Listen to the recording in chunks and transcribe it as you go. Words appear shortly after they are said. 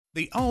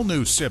The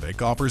all-new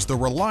Civic offers the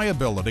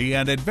reliability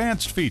and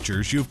advanced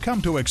features you've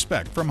come to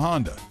expect from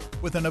Honda.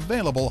 With an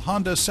available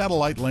Honda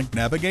Satellite Link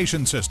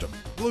navigation system,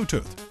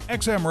 Bluetooth,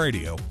 XM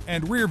radio,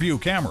 and rear-view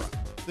camera,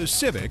 the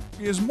Civic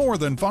is more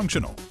than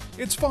functional.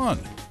 It's fun.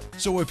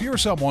 So if you're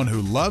someone who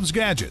loves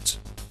gadgets,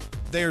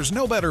 there's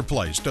no better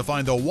place to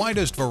find the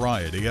widest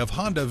variety of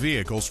Honda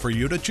vehicles for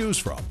you to choose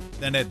from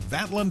than at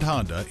Vatland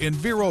Honda in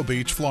Vero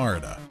Beach,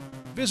 Florida.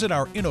 Visit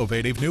our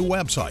innovative new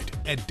website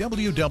at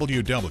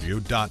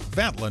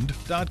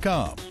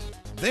www.vatland.com.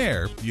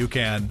 There, you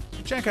can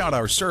check out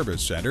our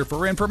service center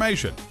for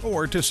information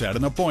or to set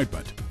an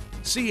appointment.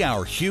 See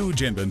our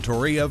huge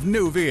inventory of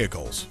new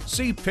vehicles.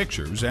 See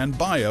pictures and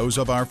bios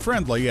of our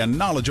friendly and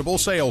knowledgeable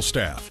sales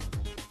staff.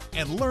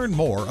 And learn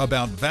more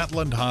about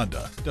Vatland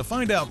Honda to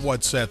find out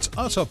what sets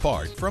us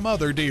apart from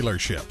other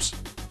dealerships.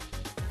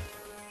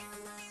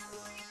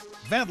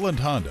 Vatland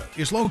Honda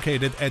is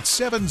located at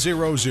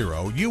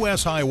 700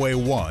 US Highway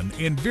 1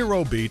 in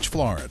Vero Beach,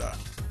 Florida.